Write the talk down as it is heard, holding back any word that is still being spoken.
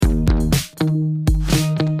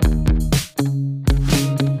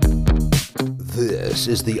This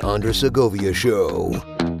is the Andres Segovia Show.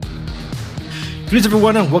 Greetings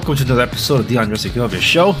everyone and welcome to another episode of the Andres Segovia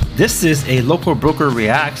Show. This is a Local Broker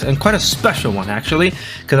Reacts, and quite a special one actually,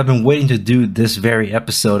 because I've been waiting to do this very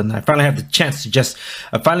episode, and I finally have the chance to just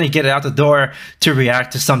finally get it out the door to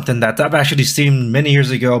react to something that I've actually seen many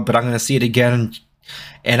years ago, but I'm going to see it again.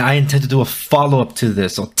 And I intend to do a follow-up to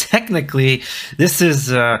this. So technically, this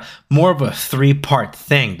is more of a three-part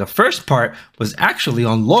thing. The first part was actually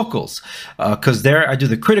on Locals, because there I do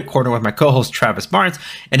the Critic Corner with my co-host Travis Barnes,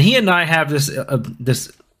 and he and I have this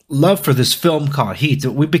this love for this film called Heat.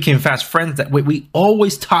 We became fast friends. That we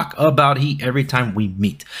always talk about Heat every time we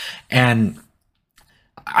meet, and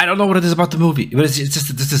I don't know what it is about the movie, but it's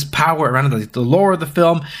just this power around the lore of the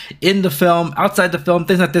film, in the film, outside the film,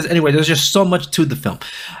 things like this. Anyway, there's just so much to the film.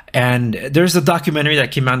 And there's a documentary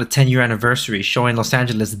that came out on the 10-year anniversary showing Los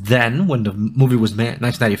Angeles then, when the movie was made,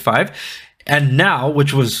 1995, and now,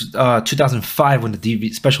 which was 2005 when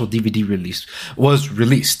the special DVD release was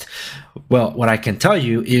released. Well, what I can tell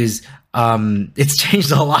you is it's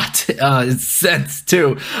changed a lot since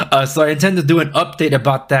too. So I intend to do an update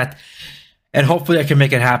about that. And hopefully I can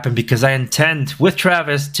make it happen, because I intend with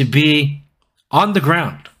Travis to be on the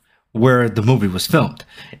ground where the movie was filmed.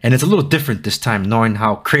 And it's a little different this time, knowing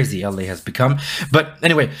how crazy LA has become. But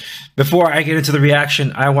anyway, before I get into the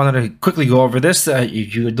reaction, I wanted to quickly go over this.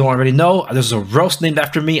 If you don't already know, there's a roast named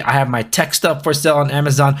after me. I have my tech stuff for sale on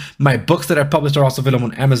Amazon. My books that I published are also available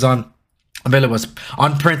on Amazon. Available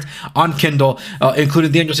on print, on Kindle,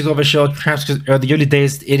 including the Andres Segovia Show, the early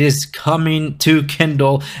days. It is coming to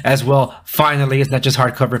Kindle as well. Finally, it's not just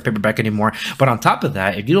hardcover and paperback anymore. But on top of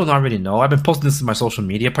that, if you don't already know, I've been posting this in my social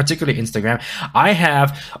media, particularly Instagram. I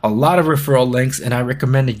have a lot of referral links, and I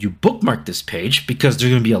recommend that you bookmark this page, because there's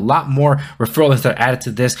going to be a lot more referral links that are added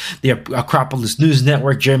to this. The Acropolis News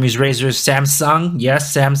Network, Jeremy's Razors, Samsung,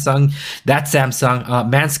 yes, Samsung, that's Samsung,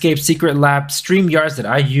 Manscaped, Secret Lab, StreamYards that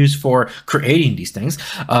I use for creating these things,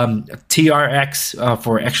 TRX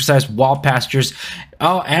for exercise, wall pastures,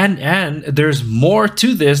 and there's more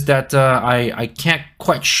to this that I can't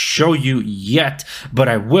quite show you yet, but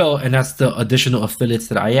I will, and that's the additional affiliates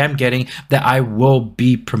that I am getting, that I will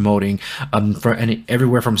be promoting for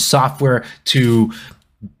everywhere from software to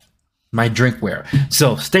my drinkware.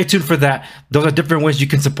 So stay tuned for that. Those are different ways you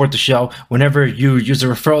can support the show. Whenever you use a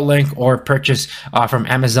referral link or purchase from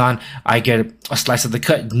Amazon, I get a slice of the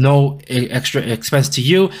cut. No extra expense to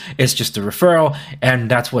you. It's just a referral,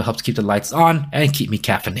 and that's what helps keep the lights on and keep me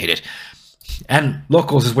caffeinated. And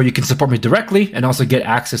Locals is where you can support me directly and also get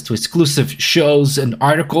access to exclusive shows and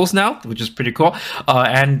articles now, which is pretty cool,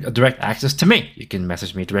 and direct access to me. You can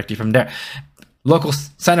message me directly from there. Locals,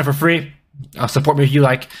 sign up for free. Support me if you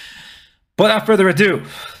like. But without further ado,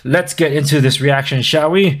 let's get into this reaction, shall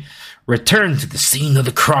we? Return to the Scene of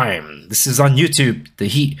the Crime. This is on YouTube. The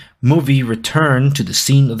Heat movie, Return to the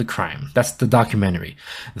Scene of the Crime. That's the documentary.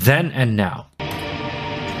 Then and now.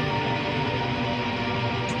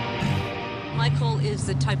 Michael is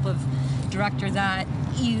the type of director that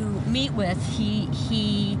you meet with. He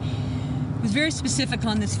was very specific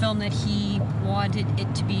on this film that he wanted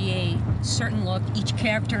it to be a certain look. Each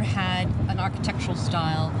character had an architectural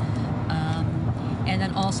style. And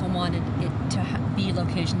then also wanted it to be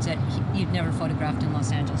locations that you'd never photographed in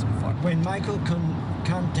Los Angeles before. When Michael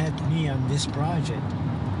contacted me on this project,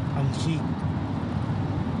 and he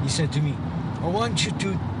said to me, I want you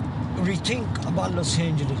to rethink about Los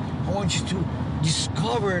Angeles. I want you to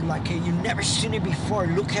discover it like you've never seen it before.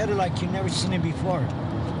 Look at it like you've never seen it before.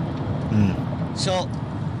 So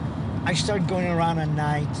I started going around at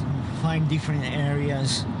night, find different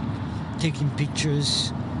areas, taking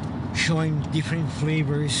pictures, showing different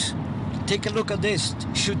flavors. Take a look at this.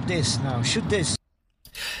 Shoot this now. Shoot this.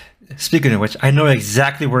 Speaking of which, I know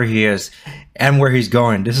exactly where he is and where he's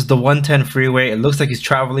going. This is the 110 freeway. It looks like he's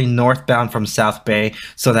traveling northbound from South Bay.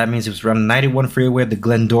 So that means he was around 91 freeway, the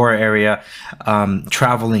Glendora area,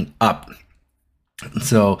 traveling up.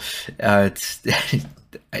 So it's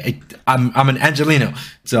I'm an Angelino.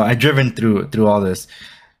 So I've driven through all this.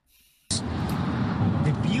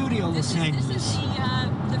 The beauty of Los Angeles. This is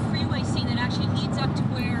the freeway scene that actually leads up to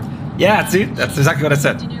where. Yeah, see, that's exactly what I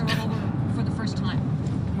said. For the first time.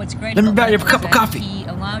 What's great Let me about buy you a Michael cup is of that coffee. He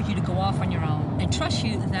allows you to go off on your own and trust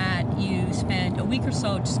you that you spend a week or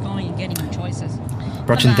so just going and getting your choices.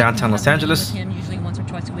 Brought you in downtown Los Angeles. With him usually once or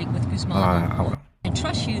twice a week with Guzman. And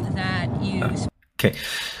trust you that you. Okay.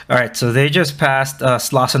 All right, so they just passed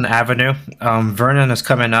Slauson Avenue. Vernon is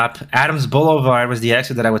coming up. Adams Boulevard was the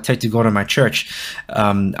exit that I would take to go to my church.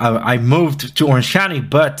 I moved to Orange County,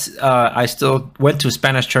 but I still went to a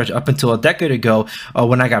Spanish church up until a decade ago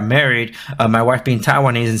when I got married. My wife being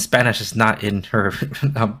Taiwanese and Spanish is not in her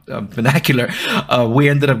vernacular. We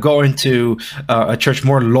ended up going to a church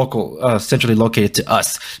more local, centrally located to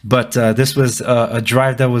us. But this was a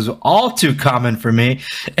drive that was all too common for me.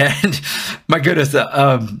 And my goodness,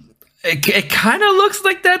 it kind of looks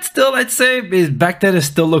like that still, I'd say. Back then, it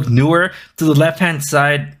still looked newer. To the left-hand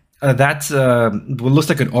side, that's what looks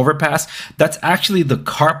like an overpass. That's actually the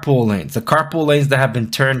carpool lanes. The carpool lanes that have been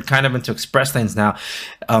turned kind of into express lanes now.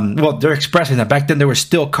 Well, they're express lanes now. Back then, they were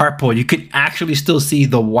still carpool. You can actually still see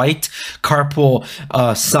the white carpool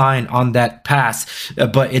sign on that pass,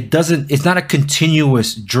 but it's not a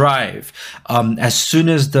continuous drive. As soon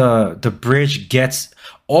as the bridge gets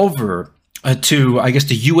over to, I guess,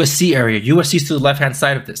 the USC area. USC is to the left-hand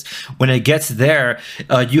side of this. When it gets there,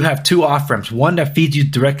 you have two off-ramps. One that feeds you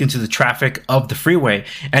directly into the traffic of the freeway,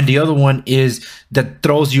 and the other one is that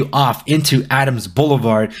throws you off into Adams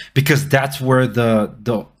Boulevard, because that's where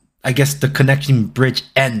the I guess the connecting bridge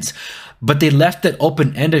ends. But they left it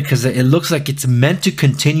open-ended because it looks like it's meant to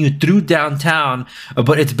continue through downtown,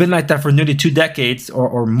 but it's been like that for nearly 2 decades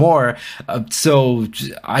or more. So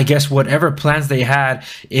I guess whatever plans they had,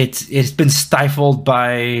 it's been stifled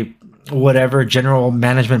by whatever general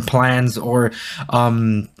management plans or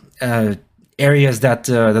areas that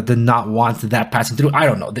did not want that passing through. I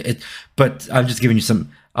don't know, but I'm just giving you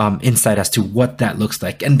some insight as to what that looks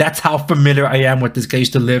like. And that's how familiar I am with this. I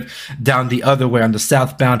used to live down the other way on the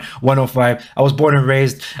southbound 105. I was born and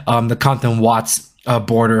raised the Compton-Watts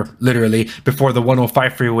border, literally, before the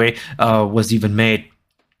 105 freeway was even made.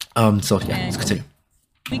 So yeah, let's continue.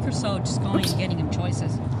 A week or so, just going and getting him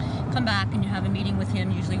choices. Come back and you have a meeting with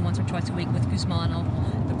him, usually once or twice a week, with Guzmano,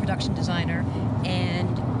 the production designer,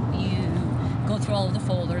 and you go through all of the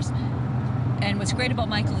folders. And what's great about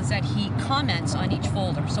Michael is that he comments on each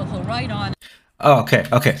folder. So he'll write on... Oh,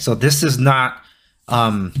 okay. So this is not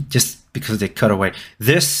just because they cut away.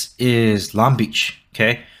 This is Long Beach,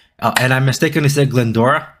 okay? And I mistakenly said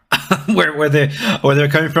Glendora, where they're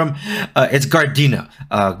coming from. It's Gardena.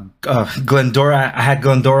 Glendora, I had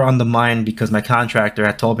Glendora on the mind because my contractor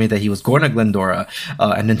had told me that he was going to Glendora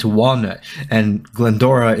and then to Walnut. And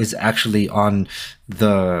Glendora is actually on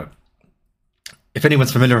the... If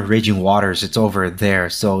anyone's familiar with Raging Waters, it's over there.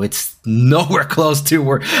 So it's nowhere close to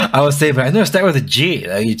where I was saying, but I know it starts with a G.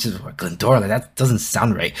 Like, you just, Glendora, like, that doesn't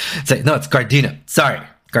sound right. It's like, no, it's Gardena. Sorry,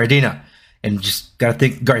 Gardena. And just got to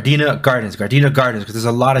think Gardena Gardens, because there's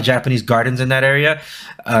a lot of Japanese gardens in that area.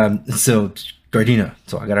 So Gardena.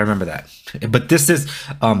 So I got to remember that. But this is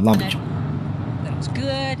Long Beach. That was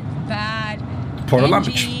good, bad, Port of Long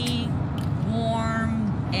Beach.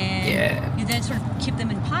 Warm, and you then sort of keep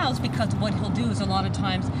them in piles, because what he'll do is a lot of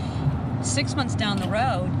times 6 months down the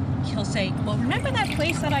road he'll say, well, remember that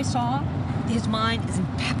place that I saw? His mind is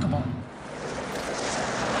impeccable.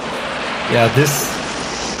 Yeah, this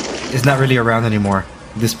is not really around anymore,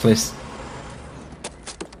 this place.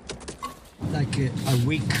 Like a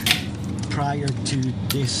week prior to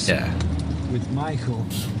this, with Michael,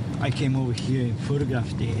 I came over here and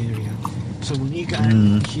photographed the area. So when he got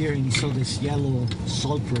here and he saw this yellow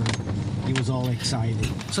sulfur, he was all excited.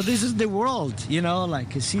 So this is the world, you know,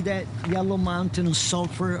 like, you see that yellow mountain of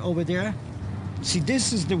sulfur over there? See,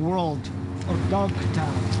 this is the world of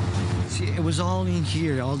Dogtown. See, it was all in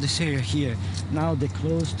here, all this area here. Now they're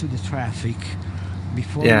close to the traffic.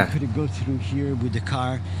 Before you could go through here with the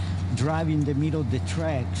car, driving in the middle of the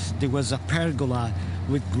tracks, there was a pergola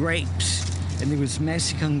with grapes. And there was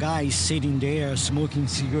Mexican guys sitting there smoking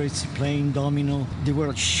cigarettes, playing domino. There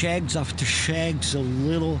were shags after shags, a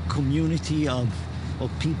little community of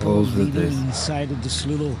people living inside of this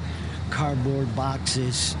little cardboard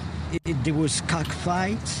boxes. There was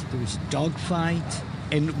cockfights, there was dog fight,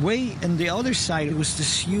 and way on the other side it was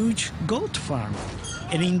this huge goat farm.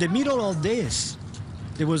 And in the middle of this,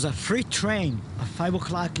 there was a freight train at 5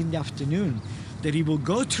 o'clock in the afternoon that he will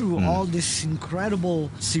go through all this incredible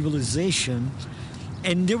civilization,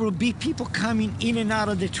 and there will be people coming in and out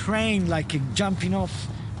of the train, like jumping off,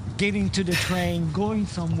 getting to the train, going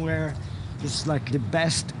somewhere. It's like the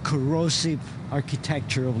best corrosive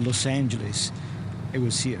architecture of Los Angeles. It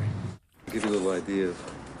was here. I'll give you a little idea of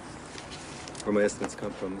where my estimates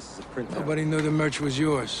come from. This is a printout. Nobody knew the merch was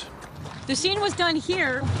yours. The scene was done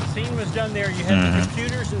here. The scene was done there. You had the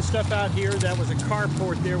computers and stuff out here. That was a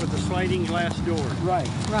carport there with a sliding glass door. Right.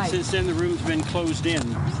 Since then, the room's been closed in.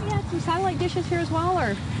 You had some satellite dishes here as well,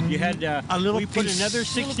 or? You had a little we put piece. another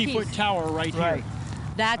 60-foot tower right here.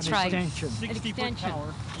 That's An right. extension. 60-foot extension.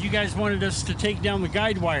 tower. You guys wanted us to take down the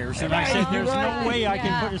guide wires, and I said, there's no way I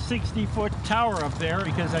can put a 60-foot tower up there,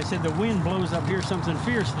 because I said the wind blows up here something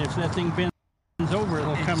fierce, and if that thing bends over,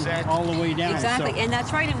 it'll come all the way down. Exactly, So, and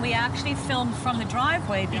that's right. And we actually filmed from the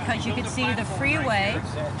driveway because you could see the freeway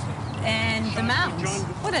and the mountains.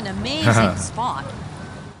 What an amazing spot!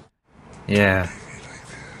 Yeah.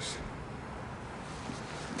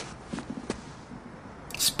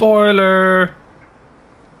 Spoiler.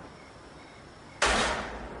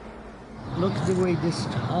 Look at the way this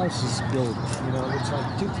house is built. You know, it's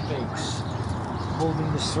like toothpicks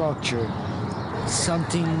holding the structure.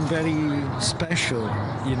 Something very special,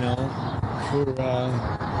 you know, for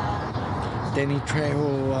Danny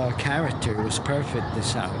Trejo character. It was perfect,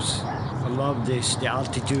 this house. I love this, the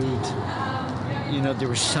altitude. You know, there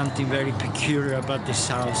was something very peculiar about this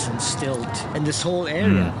house and stilt. And this whole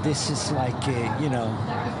area, this is like, you know,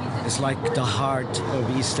 it's like the heart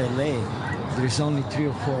of East LA. There's only 3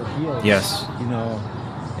 or 4 hills. Yes. You know,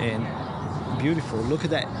 and beautiful. Look at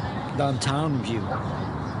that downtown view.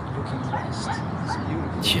 Looking west. It's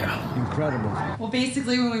beautiful. Yeah. Incredible. Well,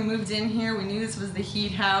 basically, when we moved in here, we knew this was the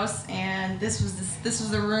Heat house, and this was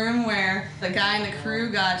the room where the guy in the crew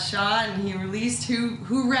got shot, and he released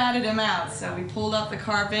who ratted him out. So we pulled up the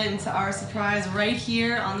carpet, and to our surprise, right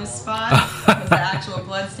here on this spot was the actual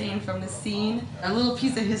blood stain from the scene. A little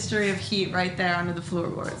piece of history of Heat right there under the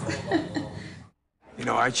floorboards. You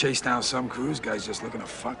know, I chased down some cruise guys just looking to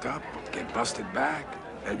fuck up, get busted back.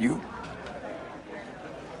 At you?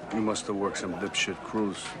 You must have worked some dipshit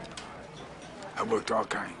cruise. I worked all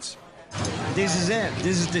kinds. This is it.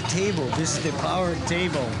 This is the table. This is the power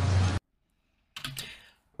table.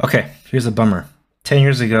 Okay, here's a bummer. 10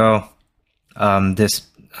 years ago, this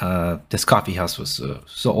coffee house was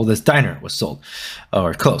sold. This diner was sold,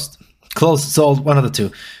 or closed. Sold, one of the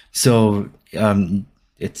two. So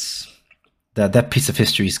it's that piece of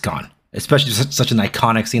history is gone. Especially such an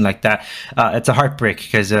iconic scene like that. It's a heartbreak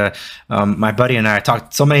because my buddy and I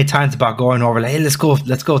talked so many times about going over, like, hey, let's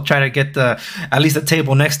go try to get at least a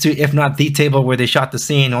table next to, if not the table where they shot the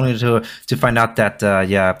scene, only to find out that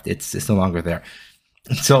it's no longer there.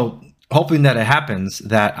 So hoping that it happens,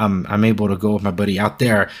 that I'm able to go with my buddy out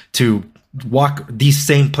there to walk these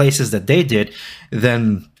same places that they did,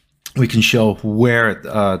 then we can show where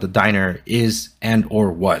the diner is and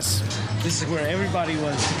or was. This is where everybody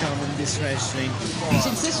wants to come in this restaurant.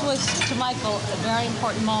 Since this was, to Michael, a very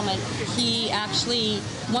important moment, he actually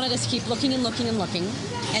wanted us to keep looking and looking and looking.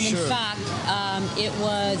 And in fact, it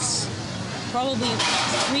was probably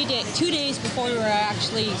 2 days before we were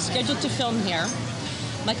actually scheduled to film here.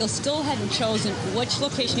 Michael still hadn't chosen which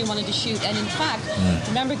location he wanted to shoot. And in fact,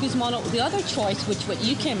 remember, Guzmano, the other choice, which what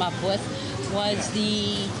you came up with, was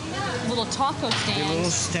the little taco stand. The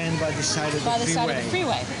little stand by the side of the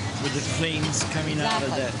freeway. With the flames coming out of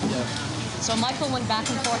that. Yeah. So Michael went back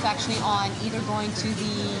and forth actually on either going to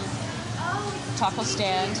the taco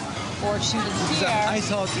stand or shooting here. I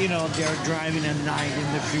thought, you know, they're driving at night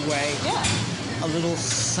in the freeway. Yeah. A little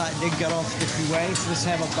side, they got off the freeway, so let's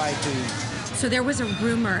have a bite to eat. So there was a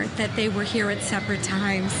rumor that they were here at separate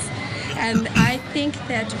times. And I think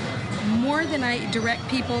that more than I direct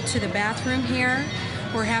people to the bathroom here,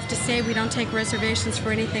 or have to say we don't take reservations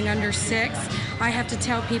for anything under 6, I have to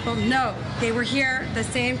tell people, no, they were here at the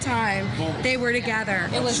same time. They were together.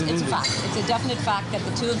 It's a fact. It's a definite fact that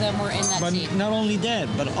the two of them were in that But scene. not only that,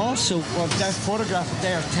 but also what that photograph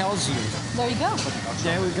there tells you. There you go.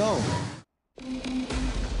 There we go.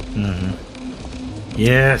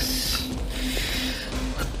 Yes.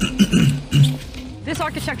 This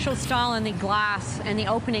architectural style and the glass and the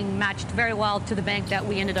opening matched very well to the bank that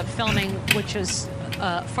we ended up filming, which is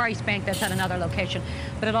Far East Bank that's at another location.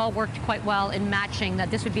 But it all worked quite well in matching that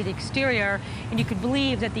this would be the exterior, and you could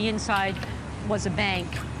believe that the inside was a bank.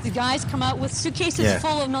 The guys come out with suitcases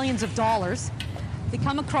full of millions of dollars. They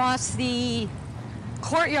come across the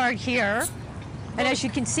courtyard here, and as you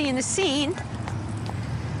can see in the scene,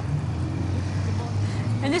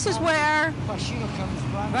 and this is where,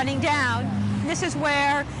 running down, this is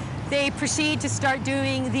where they proceed to start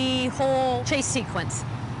doing the whole chase sequence.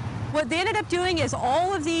 What they ended up doing is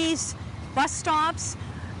all of these bus stops,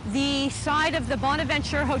 the side of the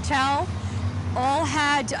Bonaventure Hotel, all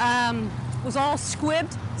had, was all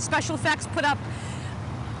squibbed. Special effects put up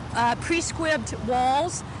pre-squibbed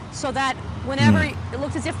walls so that whenever it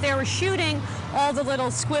looked as if they were shooting, all the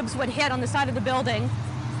little squibs would hit on the side of the building.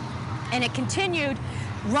 And it continued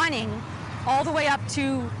running all the way up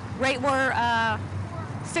to right where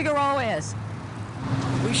Figueroa is.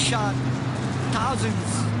 We shot thousands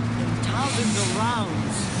and thousands of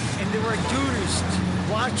rounds, and there were tourists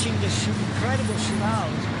watching the incredible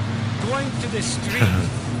shootout, going to the street,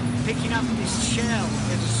 picking up this shell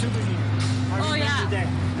as a souvenir. I remember that.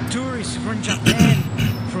 Tourists from Japan,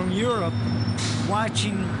 from Europe,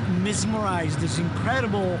 watching, mesmerized this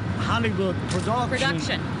incredible Hollywood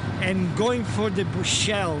production. And going for the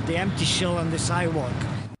shell, the empty shell on the sidewalk.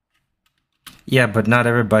 Yeah, but not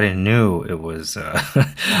everybody knew it was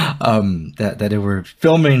that they were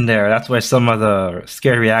filming there. That's why some of the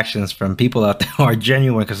scary reactions from people out there are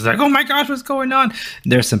genuine, because it's like, oh my gosh, what's going on?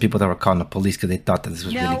 There's some people that were calling the police because they thought that this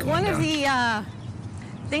was really going one down. of the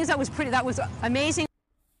things that was amazing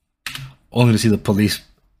Only to see the police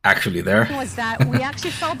actually there. was that we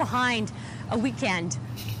actually fell behind a weekend,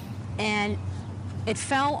 and it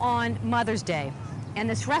fell on Mother's Day. And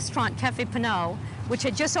this restaurant, Cafe Pinot, which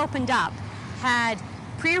had just opened up, had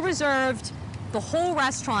pre-reserved the whole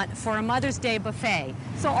restaurant for a Mother's Day buffet.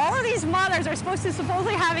 So all of these mothers are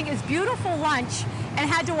supposedly having this beautiful lunch and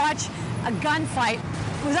had to watch a gunfight.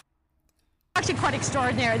 It was actually quite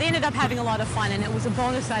extraordinary. They ended up having a lot of fun, and it was a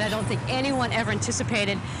bonus that I don't think anyone ever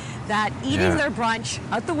anticipated, that eating their brunch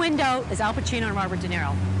out the window is Al Pacino and Robert De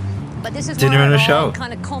Niro. But this is Dinner in where a it show. all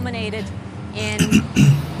kind of culminated in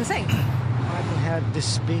the thing. Michael had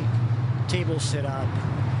this big table set up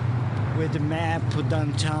with the map put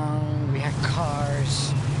downtown. We had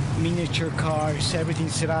cars, miniature cars, everything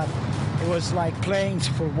set up. It was like planes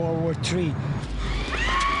for World War III.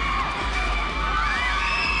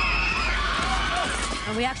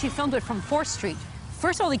 And we actually filmed it from 4th Street.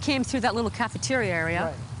 First of all, he came through that little cafeteria area.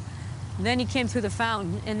 Right. Then he came through the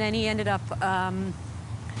fountain, and then he ended up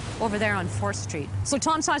over there on 4th Street. So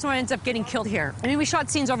Tom Sizemore ends up getting killed here. I mean, we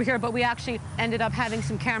shot scenes over here, but we actually ended up having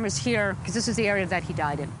some cameras here, because this is the area that he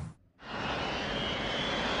died in.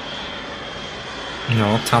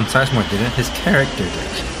 No, Tom Sizemore didn't. His character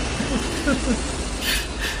did.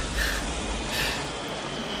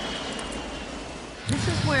 This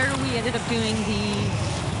is where we ended up doing the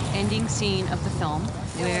ending scene of the film,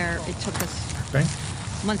 where it took us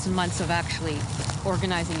months and months of actually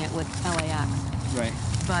organizing it with LAX. Right.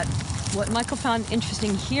 But what Michael found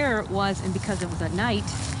interesting here was, and because it was at night,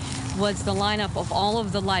 was the lineup of all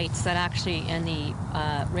of the lights that actually in the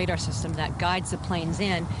radar system that guides the planes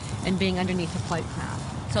in, and being underneath the flight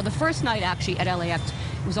path. So the first night actually at LAX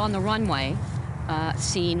was on the runway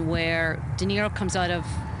scene where De Niro comes out of,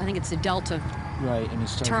 I think it's the Delta And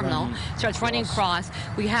terminal, starts running across.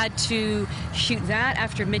 We had to shoot that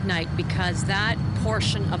after midnight because that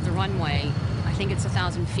portion of the runway, I think it's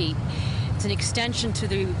 1,000 feet, it's an extension to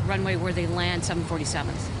the runway where they land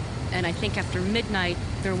 747s. And I think after midnight,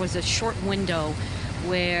 there was a short window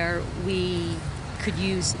where we could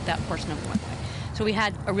use that portion of the runway. So we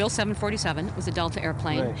had a real 747, it was a Delta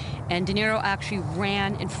airplane, and De Niro actually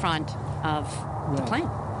ran in front of the plane.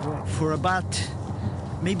 For about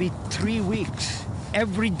maybe 3 weeks,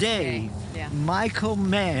 every day, Michael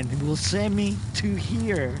Mann will send me to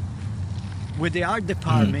here with the art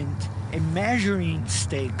department and measuring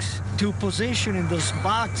stakes to position in those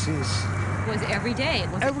boxes. It was every day. It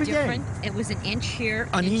was Every different. day. It was an inch here,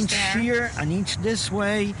 An inch there. here, an inch this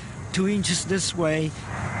way, 2 inches this way,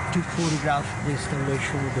 to photograph the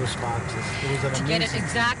installation with those boxes. It was an To amazing. get it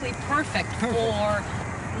exactly perfect for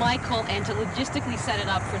Michael and to logistically set it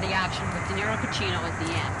up for the action with De Niro Pacino at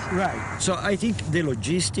the end. Right. So I think the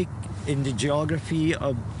logistic and the geography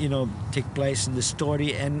of, take place in the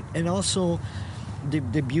story, and also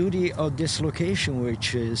the beauty of this location,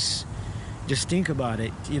 which is, just think about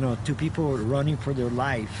it, two people running for their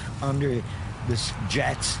life under this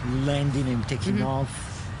jets landing and taking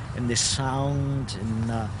off, and the sound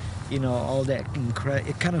and all that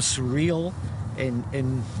it kind of surreal,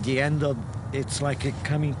 and the end of it's like it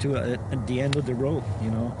coming to at the end of the road.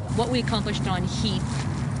 What we accomplished on Heat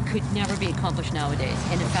could never be accomplished nowadays.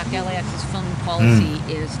 And in fact, LAX's filming policy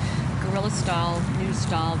is guerrilla style, news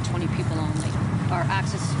style, 20 people only. Our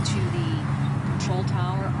access to the control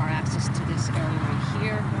tower, our access to this area right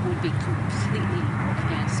here would be completely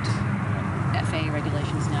against FAA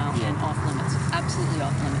regulations now and off limits, absolutely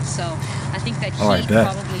off limits. So I think that Heat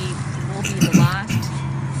probably will be the last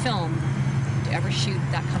film to ever shoot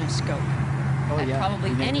that kind of scope at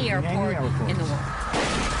probably any airport in the world.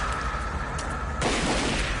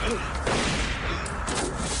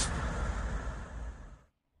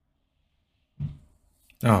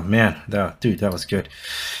 Oh man, dude, that was good.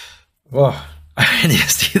 Well, I need to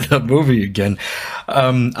see the movie again.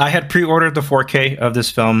 I had pre-ordered the 4K of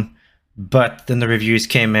this film, but then the reviews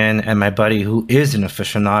came in, and my buddy, who is an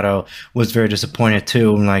aficionado, was very disappointed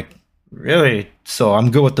too. I'm like, really? So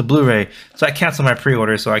I'm good with the Blu-ray. So I canceled my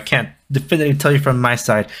pre-order, so I can't definitively tell you from my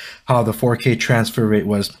side how the 4K transfer rate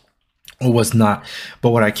was. or was not.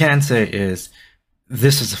 But what I can say is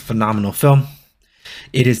this is a phenomenal film.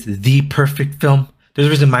 It is the perfect film. There's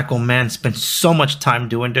a reason Michael Mann spent so much time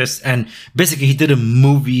doing this, and basically he did a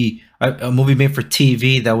movie made for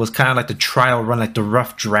TV that was kind of like the trial run, like the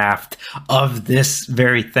rough draft of this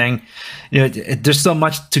very thing. You know, there's so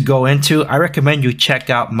much to go into. I recommend you check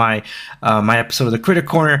out my my episode of the Critic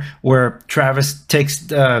Corner, where Travis takes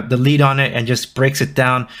the lead on it and just breaks it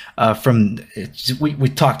down. We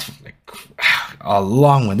talked like a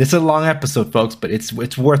long one. This is a long episode, folks, but it's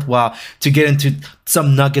worthwhile to get into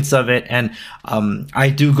some nuggets of it. And I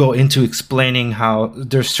do go into explaining how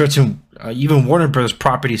there's certain even Warner Brothers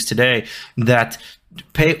properties today that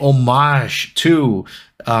pay homage to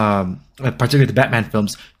particularly the Batman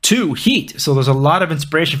films, to Heat. So there's a lot of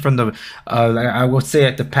inspiration from the I would say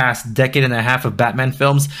like the past decade and a half of Batman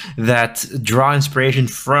films that draw inspiration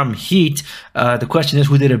from Heat. The question is,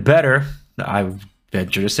 who did it better? I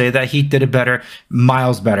venture to say that Heat did it better,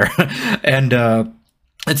 miles better.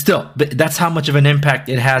 And still, that's how much of an impact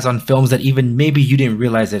it has on films that even maybe you didn't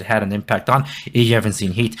realize it had an impact on if you haven't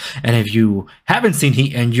seen Heat. And if you haven't seen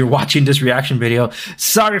Heat and you're watching this reaction video,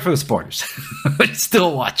 sorry for the spoilers.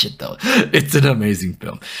 Still watch it though. It's an amazing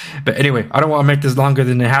film. But anyway, I don't want to make this longer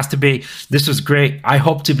than it has to be. This was great. I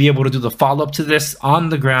hope to be able to do the follow-up to this on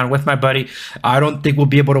the ground with my buddy. I don't think we'll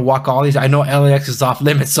be able to walk all these. I know LAX is off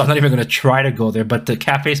limits, so I'm not even going to try to go there. But the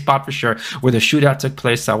cafe spot for sure, where the shootout took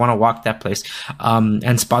place, I want to walk that place.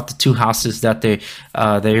 And spot the two houses that they're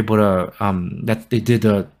able to that they did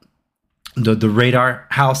the Radar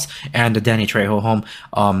house and the Danny Trejo home.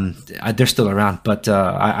 They're still around, but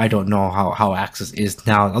I don't know how Access is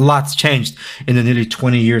now. A lot's changed in the nearly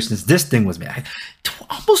 20 years since this thing was made.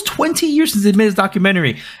 Almost 20 years since they made this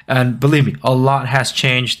documentary, and believe me, a lot has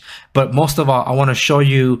changed. But most of all, I want to show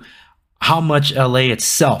you how much LA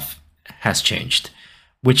itself has changed,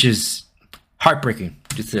 which is heartbreaking,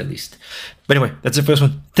 to say the least. But anyway, that's it for this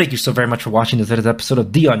one. Thank you so very much for watching this latest episode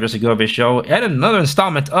of The Andres Segovia Show and another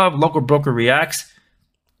installment of Local Broker Reacts.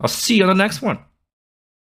 I'll see you on the next one.